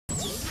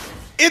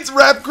It's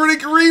Rap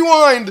Critic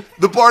Rewind,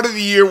 the part of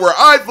the year where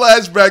I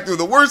flash back through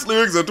the worst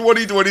lyrics of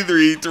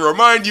 2023 to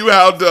remind you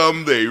how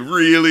dumb they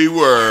really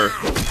were.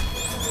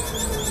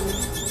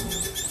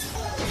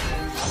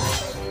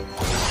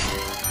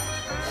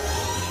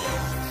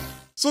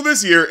 So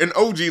this year, an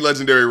OG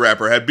legendary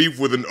rapper had beef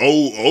with an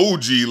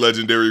OG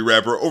legendary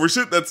rapper over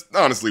shit that's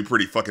honestly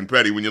pretty fucking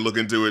petty when you look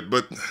into it,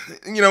 but,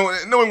 you know,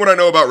 knowing what I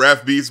know about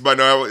rap beefs by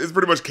now, it's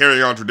pretty much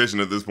carrying on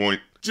tradition at this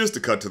point. Just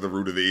to cut to the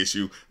root of the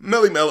issue,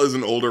 Melle Mel is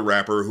an older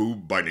rapper who,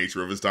 by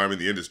nature of his time in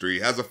the industry,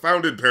 has a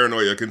founded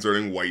paranoia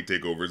concerning white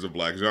takeovers of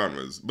black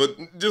genres.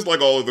 But just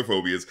like all other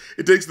phobias,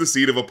 it takes the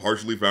seed of a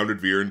partially founded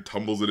fear and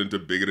tumbles it into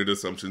bigoted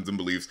assumptions and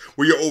beliefs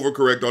where you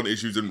overcorrect on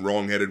issues in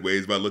wrong-headed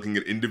ways by looking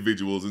at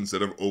individuals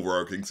instead of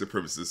overarching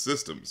supremacist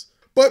systems.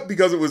 But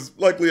because it was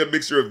likely a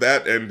mixture of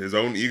that and his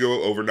own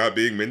ego over not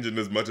being mentioned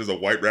as much as a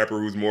white rapper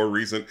who's more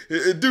recent,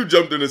 dude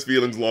jumped in his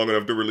feelings long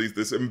enough to release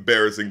this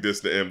embarrassing diss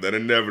to M that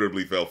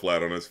inevitably fell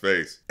flat on his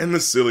face. And the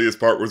silliest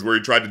part was where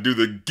he tried to do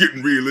the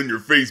getting real in your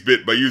face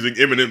bit by using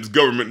Eminem's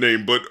government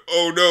name, but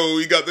oh no,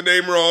 he got the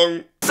name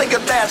wrong. Say a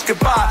last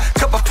goodbye,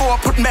 cut before I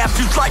put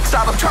Matthew's lights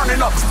out, I'm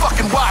turning up his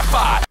fucking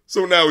Wi-Fi.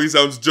 So now he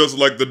sounds just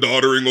like the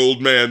doddering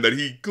old man that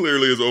he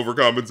clearly is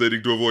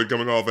overcompensating to avoid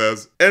coming off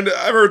as. And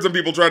I've heard some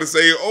people try to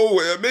say,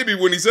 oh, maybe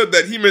when he said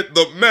that he meant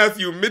the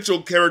Matthew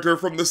Mitchell character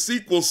from the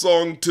sequel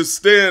song To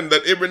Stand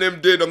that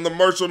Eminem did on the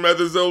Marshall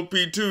Mathers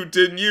LP 2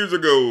 10 years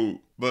ago.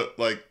 But,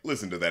 like,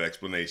 listen to that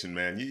explanation,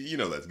 man. You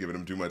know that's giving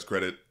him too much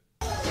credit.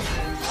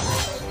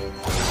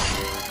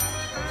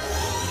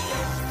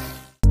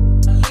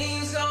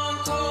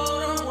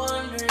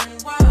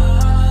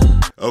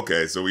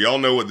 Okay, so we all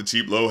know what the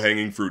cheap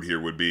low-hanging fruit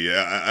here would be.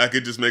 I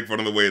could just make fun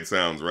of the way it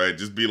sounds, right?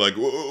 Just be like,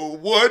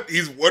 what?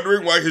 He's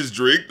wondering why his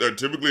drink that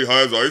typically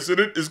has ice in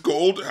it is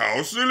cold?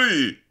 How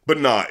silly! But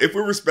nah, if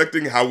we're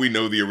respecting how we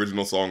know the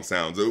original song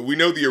sounds, we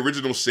know the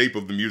original shape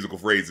of the musical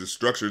phrase is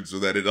structured so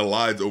that it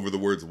aligns over the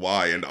words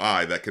why and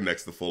I that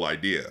connects the full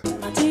idea.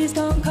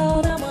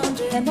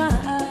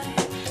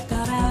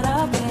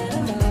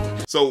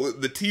 So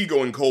the tea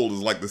going cold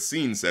is like the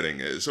scene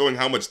setting, showing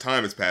how much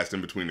time has passed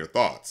in between their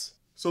thoughts.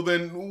 So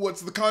then,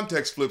 what's the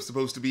context flip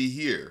supposed to be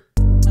here?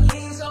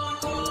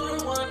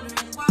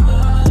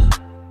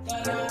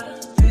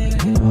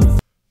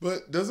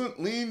 But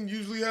doesn't lean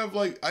usually have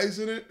like ice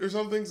in it or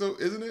something, so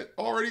isn't it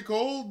already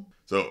cold?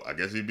 So I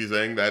guess he'd be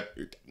saying that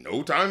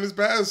no time has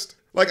passed.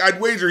 Like,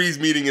 I'd wager he's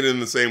meaning it in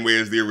the same way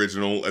as the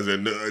original, as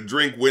in a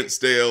drink went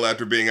stale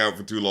after being out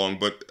for too long,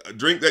 but a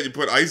drink that you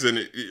put ice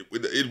in,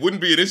 it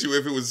wouldn't be an issue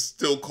if it was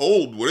still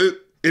cold, would it?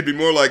 It'd be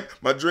more like,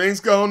 my drink's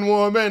gone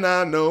warm and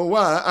I know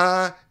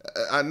why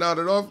I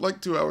nodded off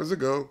like 2 hours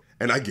ago.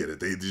 And I get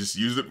it, they just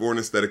used it for an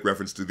aesthetic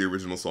reference to the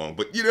original song.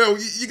 But you know,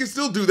 you can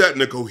still do that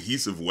in a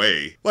cohesive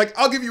way. Like,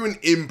 I'll give you an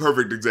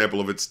imperfect example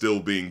of it still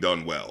being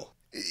done well.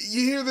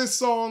 You hear this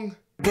song?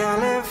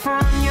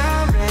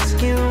 California,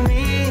 rescue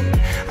me.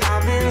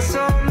 I've been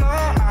so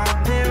low,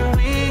 I've been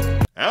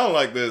weak. I don't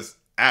like this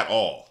at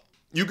all.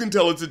 You can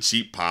tell it's a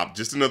cheap pop,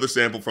 just another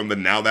sample from the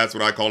Now That's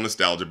What I Call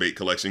Nostalgia Bait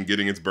collection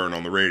getting its burn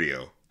on the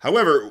radio.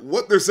 However,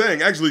 what they're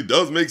saying actually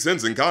does make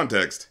sense in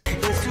context.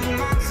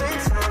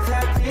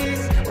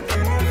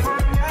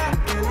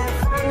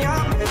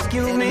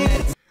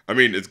 I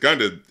mean, it's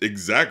kind of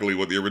exactly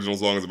what the original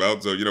song is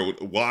about, so, you know,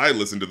 why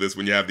listen to this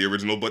when you have the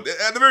original? But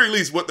at the very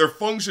least, what they're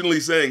functionally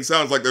saying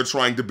sounds like they're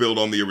trying to build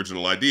on the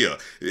original idea.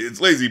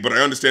 It's lazy, but I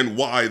understand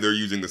why they're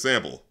using the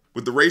sample.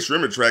 With the Rae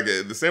Sremmurd track,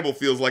 the sample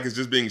feels like it's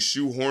just being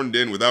shoehorned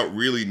in without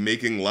really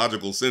making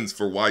logical sense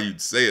for why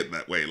you'd say it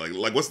that way.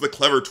 Like what's the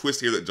clever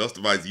twist here that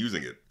justifies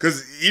using it?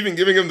 Because even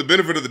giving him the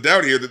benefit of the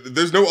doubt here,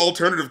 there's no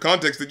alternative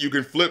context that you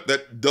can flip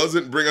that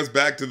doesn't bring us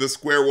back to the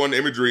square one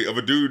imagery of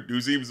a dude who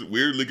seems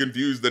weirdly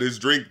confused that his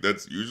drink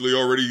that's usually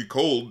already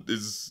cold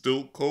is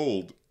still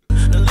cold.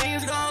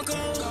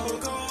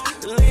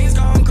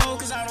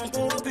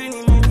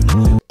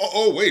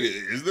 Oh wait,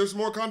 is there some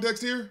more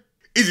context here?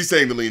 Is he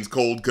saying the lean's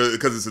cold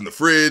because it's in the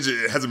fridge,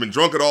 it hasn't been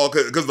drunk at all,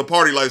 because the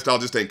party lifestyle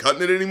just ain't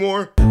cutting it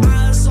anymore?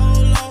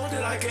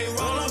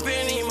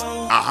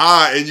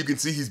 Aha, and you can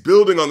see he's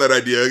building on that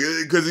idea,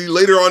 because he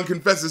later on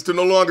confesses to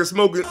no longer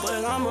smoking.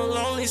 But I'm a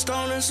lonely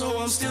stoner, so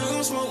I'm still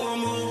gonna smoke one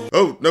more.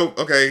 Oh, no,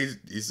 okay,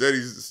 he said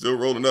he's still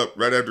rolling up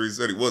right after he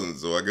said he wasn't,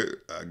 so I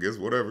guess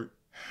whatever.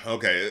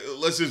 Okay,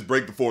 let's just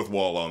break the fourth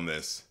wall on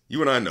this.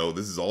 You and I know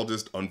this is all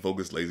just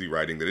unfocused, lazy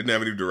writing. They didn't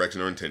have any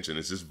direction or intention.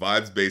 It's just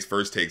vibes-based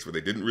first takes where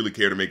they didn't really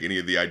care to make any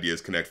of the ideas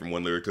connect from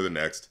one lyric to the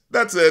next.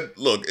 That said,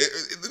 look,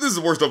 this is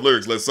a worst of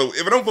lyrics list, so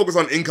if I don't focus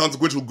on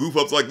inconsequential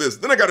goof-ups like this,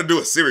 then I gotta do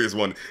a serious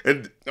one.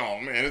 And, oh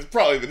man, it's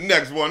probably the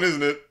next one,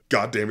 isn't it?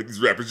 God damn it,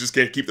 these rappers just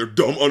can't keep their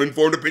dumb,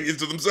 uninformed opinions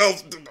to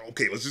themselves.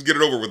 Okay, let's just get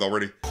it over with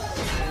already.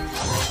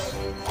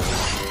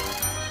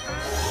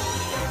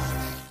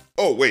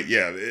 Oh, wait,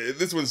 yeah,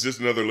 this one's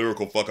just another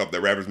lyrical fuck-up that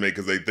rappers make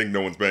because they think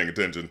no one's paying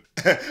attention.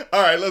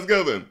 Alright, let's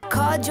go then.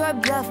 Called your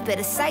bluff,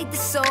 better cite the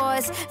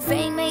source.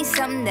 Fame ain't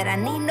something that I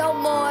need no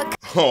more.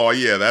 Oh,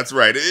 yeah, that's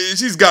right.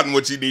 She's gotten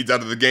what she needs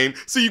out of the game,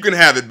 so you can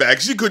have it back.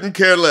 She couldn't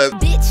care less.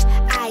 Bitch,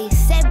 I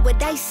said what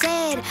what I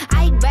said.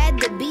 I'd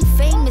rather be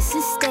famous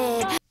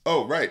instead.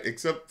 Oh, right,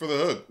 except for the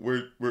hook,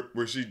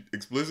 where she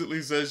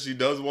explicitly says she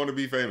does want to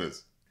be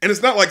famous. And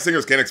it's not like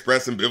singers can't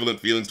express ambivalent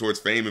feelings towards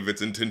fame if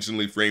it's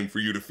intentionally framed for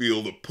you to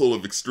feel the pull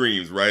of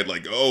extremes, right?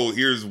 Like, oh,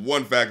 here's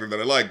one factor that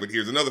I like, but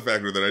here's another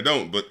factor that I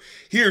don't. But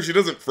here, she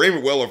doesn't frame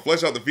it well or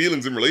flesh out the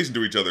feelings in relation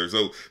to each other.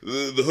 So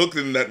the hook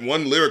and that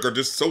one lyric are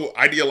just so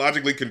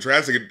ideologically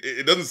contrasting,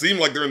 it doesn't seem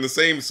like they're in the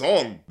same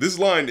song. This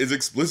line is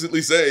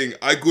explicitly saying,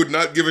 I could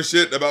not give a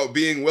shit about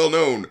being well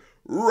known,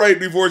 right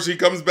before she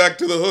comes back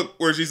to the hook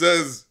where she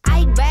says,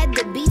 I'd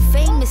rather be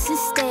famous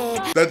instead.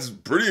 That's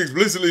pretty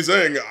explicitly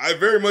saying, I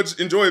very much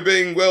enjoy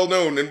being well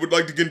known and would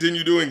like to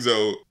continue doing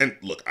so. And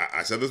look,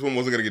 I said this one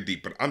wasn't gonna get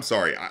deep, but I'm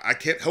sorry, I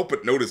can't help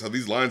but notice how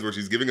these lines where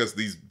she's giving us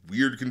these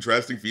weird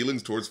contrasting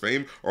feelings towards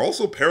fame are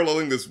also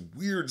paralleling this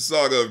weird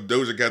saga of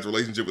Doja Cat's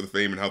relationship with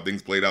fame and how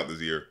things played out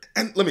this year.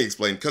 And let me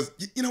explain, because,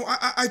 you know,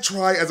 I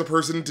try as a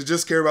person to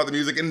just care about the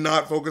music and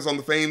not focus on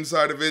the fame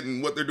side of it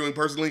and what they're doing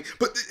personally,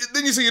 but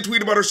then you see a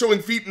tweet about her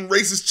showing feet in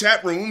racist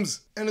chat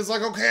rooms, and it's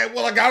like, okay,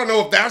 well, I gotta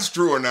know if that's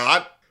true or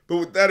not. But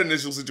with that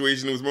initial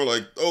situation, it was more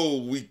like,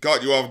 oh, we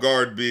caught you off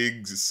guard,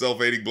 big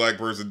self-hating black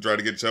person trying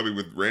to get chubby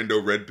with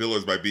rando red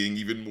pillars by being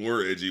even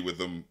more edgy with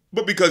them.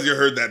 But because you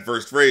heard that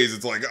first phrase,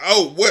 it's like,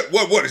 oh,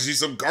 what, is she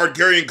some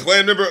card-carrying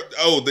Klan member?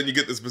 Oh, then you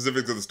get the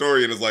specifics of the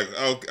story, and it's like,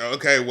 oh,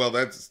 okay, well,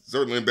 that's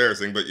certainly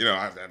embarrassing, but, you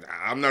know,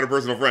 I'm not a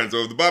personal friend, so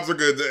if the bops are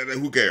good, then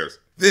who cares?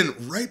 Then,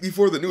 right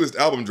before the newest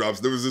album drops,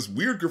 there was this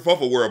weird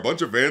kerfuffle where a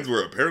bunch of fans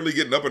were apparently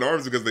getting up in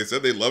arms because they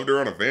said they loved her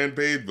on a fan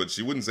page, but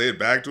she wouldn't say it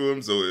back to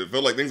them, so it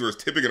felt like things were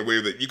tipping in a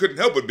way that you couldn't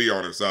help but be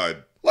on her side.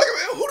 Like,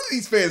 man, who do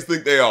these fans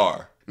think they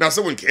are? Now,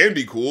 someone can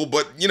be cool,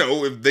 but, you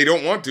know, if they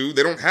don't want to,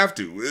 they don't have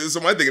to. So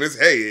my thinking is,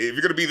 hey, if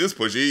you're gonna be this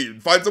pushy,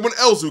 find someone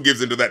else who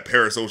gives into that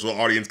parasocial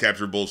audience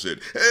capture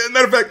bullshit.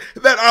 Matter of fact,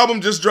 that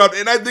album just dropped,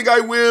 and I think I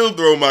will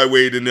throw my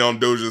weight in on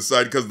Doja's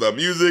side, because the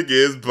music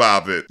is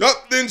poppin'.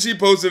 Oh, then she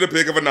posted a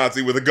pic of a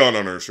Nazi with a gun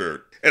on her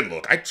shirt. And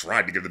look, I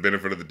tried to give the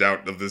benefit of the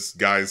doubt of this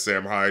guy,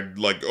 Sam Hyde,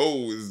 like,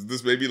 oh, is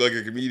this maybe like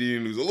a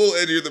comedian who's a little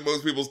edgier than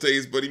most people's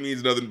taste, but he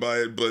means nothing by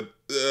it, but,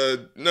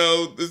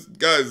 no, this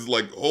guy's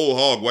like whole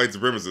hog white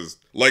supremacist.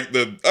 Like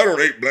I don't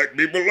hate black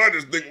people, I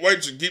just think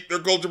whites should keep their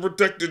culture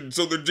protected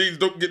so their genes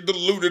don't get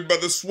diluted by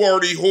the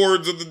swarty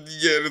hordes of the,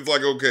 yeah, it's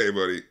like, okay,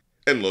 buddy.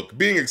 And look,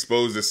 being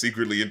exposed as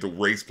secretly into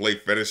race play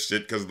fetish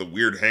shit because of the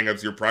weird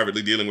hangups you're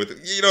privately dealing with,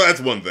 you know,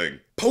 that's one thing.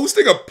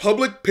 Posting a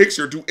public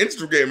picture to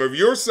Instagram of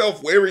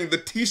yourself wearing the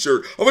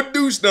t-shirt of a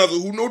douche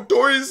nozzle who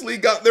notoriously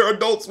got their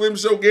Adult Swim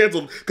show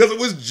canceled because it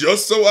was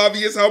just so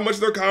obvious how much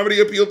their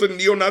comedy appealed to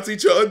neo-Nazi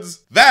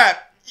chuds, that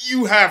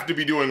you have to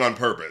be doing on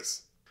purpose.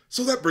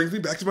 So that brings me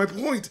back to my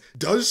point.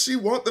 Does she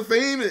want the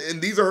fame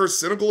and these are her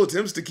cynical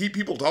attempts to keep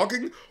people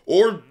talking?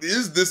 Or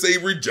is this a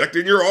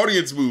rejecting your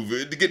audience move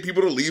to get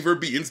people to leave her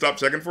be and stop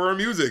checking for her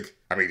music?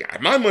 I mean,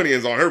 my money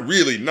is on her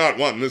really not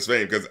wanting this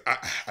fame because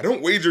I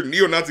don't wager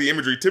neo-Nazi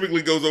imagery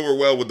typically goes over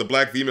well with the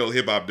black female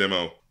hip-hop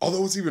demo. Although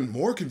what's even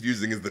more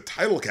confusing is the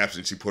title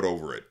caption she put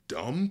over it.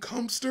 Dumb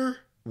Cumpster?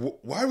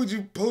 Why would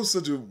you post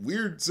such a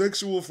weird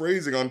sexual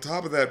phrasing on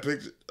top of that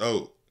picture?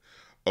 Oh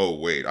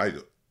wait,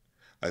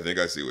 I think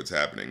I see what's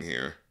happening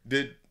here.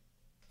 Did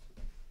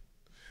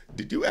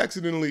you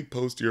accidentally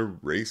post your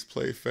race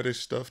play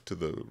fetish stuff to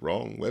the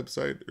wrong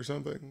website or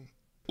something?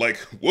 Like,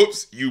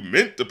 whoops, you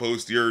meant to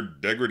post your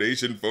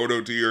degradation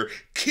photo to your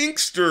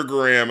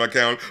Kinkstergram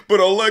account, but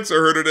Alexa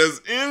heard it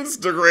as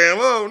Instagram.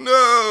 Oh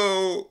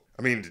no!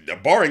 I mean,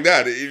 barring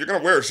that, if you're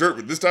gonna wear a shirt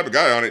with this type of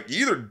guy on it,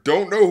 you either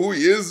don't know who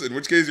he is, in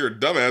which case you're a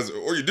dumbass,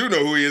 or you do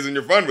know who he is and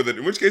you're fine with it,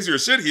 in which case you're a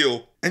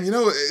shitheel. And you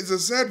know, it's a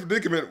sad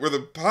predicament where the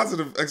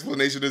positive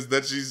explanation is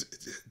that she's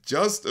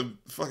just a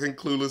fucking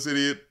clueless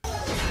idiot.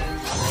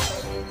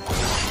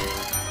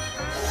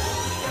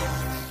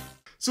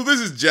 So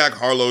this is Jack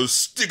Harlow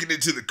sticking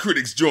it to the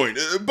critics' joint,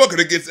 bucking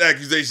against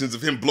accusations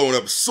of him blowing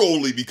up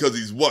solely because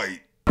he's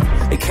white.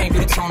 It can't be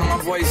the tone of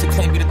my voice, it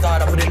can't be the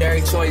thought I put in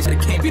every choice, it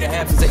can't be the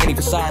absence of any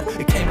facade,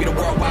 it can't be the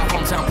worldwide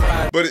hometown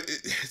pride. But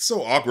it's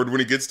so awkward when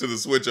he gets to the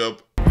switch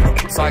up.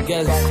 So I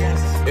guess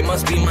it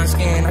must be my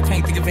skin, I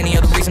can't think of any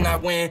other reason I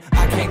win,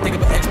 I can't think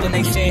of an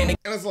explanation.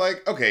 And it's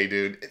like, okay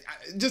dude,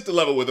 just to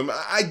level with him,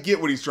 I get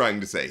what he's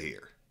trying to say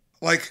here.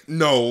 Like,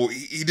 no,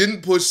 he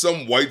didn't push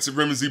some white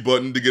supremacy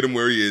button to get him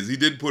where he is, he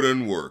did put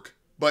in work.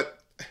 But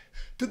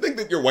to think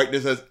that your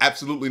whiteness has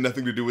absolutely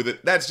nothing to do with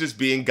it, that's just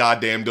being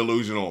goddamn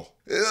delusional.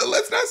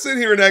 Let's not sit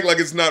here and act like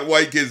it's not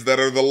white kids that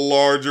are the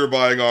larger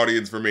buying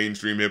audience for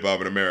mainstream hip-hop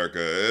in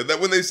America.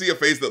 That when they see a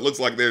face that looks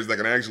like theirs that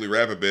can actually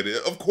rap a bit,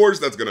 of course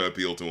that's gonna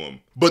appeal to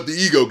them. But the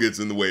ego gets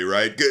in the way,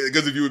 right?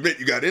 Because if you admit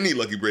you got any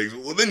lucky breaks,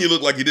 well then you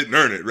look like you didn't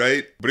earn it,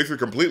 right? But if you're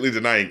completely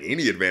denying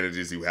any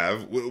advantages you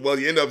have, well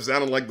you end up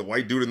sounding like the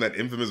white dude in that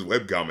infamous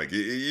webcomic.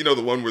 You know,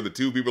 the one where the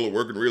two people are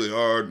working really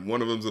hard, and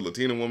one of them's a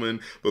Latina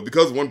woman, but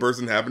because one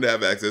person happened to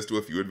have access to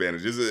a few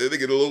advantages, they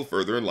get a little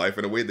further in life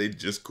in a way they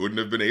just couldn't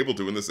have been able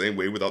to in the same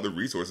way without the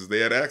resources they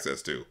had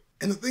access to.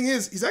 And the thing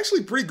is, he's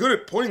actually pretty good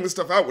at pointing this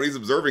stuff out when he's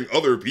observing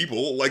other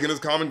people, like in his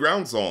Common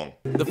Ground song.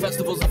 The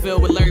festivals are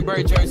filled with Larry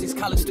Bird jerseys,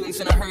 college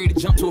students in a hurry to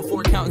jump to a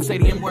 4 count and say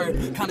the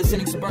N-word.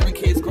 Condescending suburban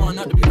kids growing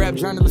up to be rap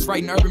journalists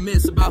writing urban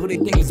myths about who they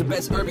think is the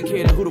best urban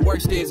kid and who the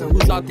worst is and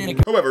who's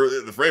authentic. However,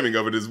 the framing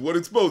of it is what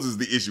exposes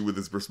the issue with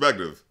his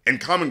perspective. In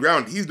Common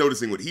Ground, he's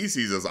noticing what he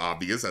sees as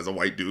obvious as a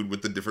white dude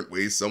with the different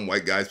ways some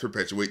white guys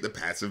perpetuate the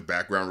passive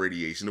background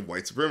radiation of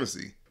white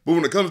supremacy. But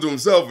when it comes to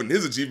himself and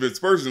his achievements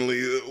personally,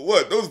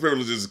 those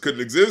privileges couldn't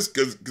exist,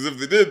 because if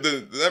they did,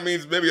 then that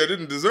means maybe I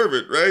didn't deserve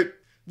it, right?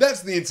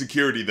 That's the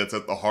insecurity that's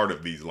at the heart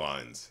of these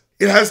lines.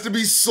 It has to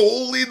be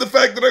solely the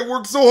fact that I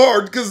worked so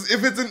hard, because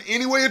if it's in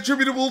any way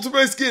attributable to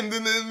my skin,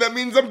 then that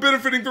means I'm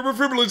benefiting from a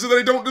privilege that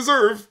I don't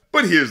deserve.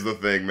 But here's the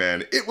thing,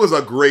 man. It was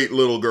a great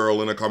little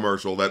girl in a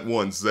commercial that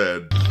once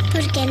said,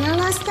 ¿Por qué no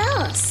los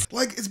dos?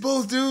 Like, it's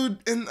both, dude,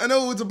 and I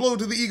know it's a blow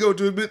to the ego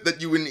to admit that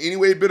you in any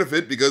way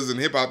benefit, because in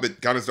hip-hop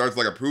it kind of starts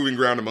like a proving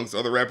ground amongst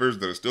other rappers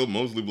that are still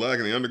mostly black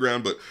in the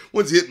underground, but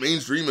once you hit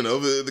mainstream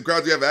enough, the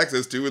crowds you have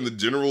access to in the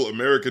general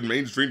American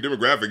mainstream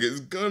demographic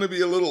is gonna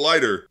be a little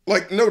lighter.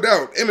 Like, no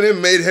doubt,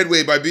 Eminem made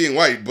headway by being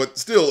white, but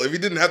still, if he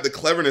didn't have the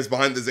cleverness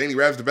behind the zany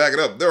raps to back it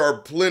up, there are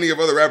plenty of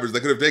other rappers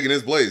that could have taken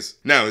his place.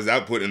 Now, his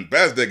output in the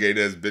past decade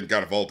has been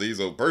kind of faulty,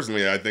 so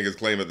personally I think his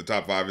claim at the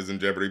top 5 is in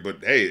jeopardy, but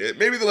hey,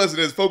 maybe the lesson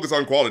is focus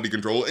on quality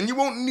control, and you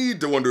won't need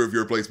to wonder if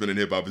your placement in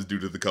hip-hop is due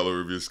to the color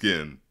of your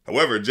skin.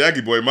 However, Jackie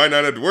Boy might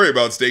not have to worry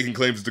about staking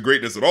claims to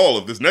greatness at all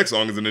if this next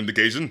song is an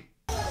indication.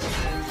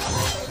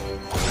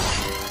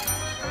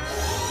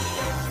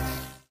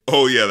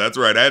 Oh yeah, that's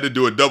right, I had to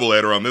do a double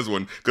header on this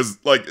one, because,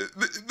 like,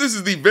 this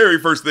is the very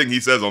first thing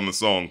he says on the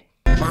song.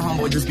 My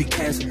homeboy just be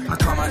cancer. I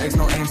call my ex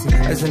no answer.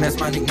 As in that's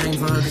my nickname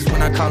for her, 'cause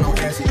when I call no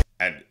answer.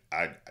 And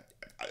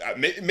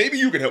maybe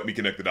you can help me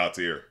connect the dots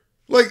here.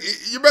 Like,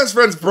 your best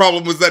friend's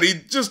problem was that he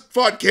just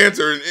fought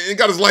cancer and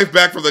got his life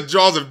back from the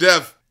jaws of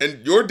death.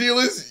 And your deal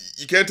is,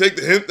 you can't take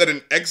the hint that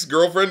an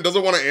ex-girlfriend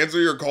doesn't want to answer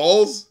your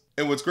calls?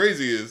 And what's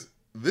crazy is,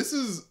 this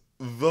is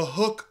the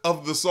hook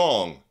of the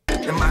song.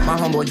 And my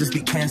homeboy just be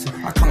cancer.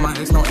 I call my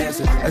ex no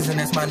answer. As in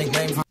that's my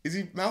nickname for her. Is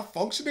he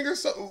malfunctioning or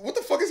something? What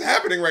the fuck is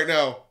happening right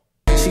now?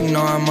 She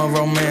know I'm a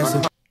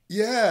romancer.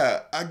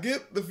 Yeah, I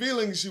get the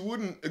feeling she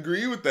wouldn't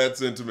agree with that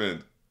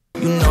sentiment.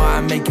 You know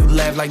I make you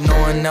laugh like no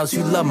one else.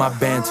 You love my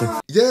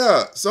banter.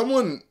 Yeah,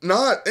 someone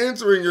not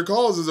answering your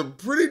calls is a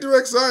pretty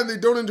direct sign they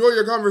don't enjoy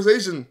your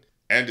conversation.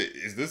 And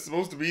is this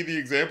supposed to be the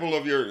example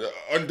of your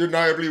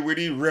undeniably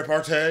witty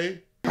repartee?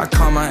 I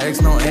call my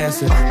ex no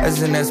answer.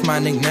 As in that's my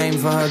nickname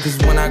for her, 'cause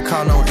when I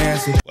call no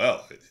answer.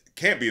 Well, it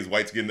can't be his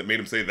white skin that made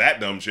him say that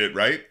dumb shit,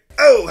 right?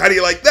 Oh, how do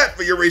you like that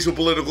for your racial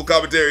political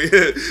commentary?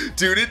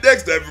 Tune in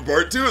next time for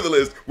part 2 of the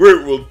list, where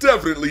it will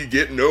definitely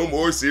get no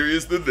more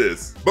serious than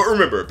this. But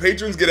remember,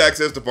 patrons get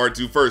access to part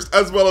 2 first,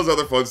 as well as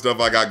other fun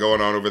stuff I got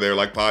going on over there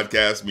like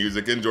podcasts,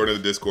 music, and joining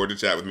the Discord to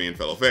chat with me and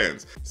fellow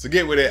fans. So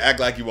get with it, act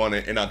like you want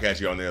it, and I'll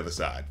catch you on the other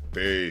side.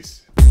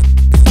 Peace.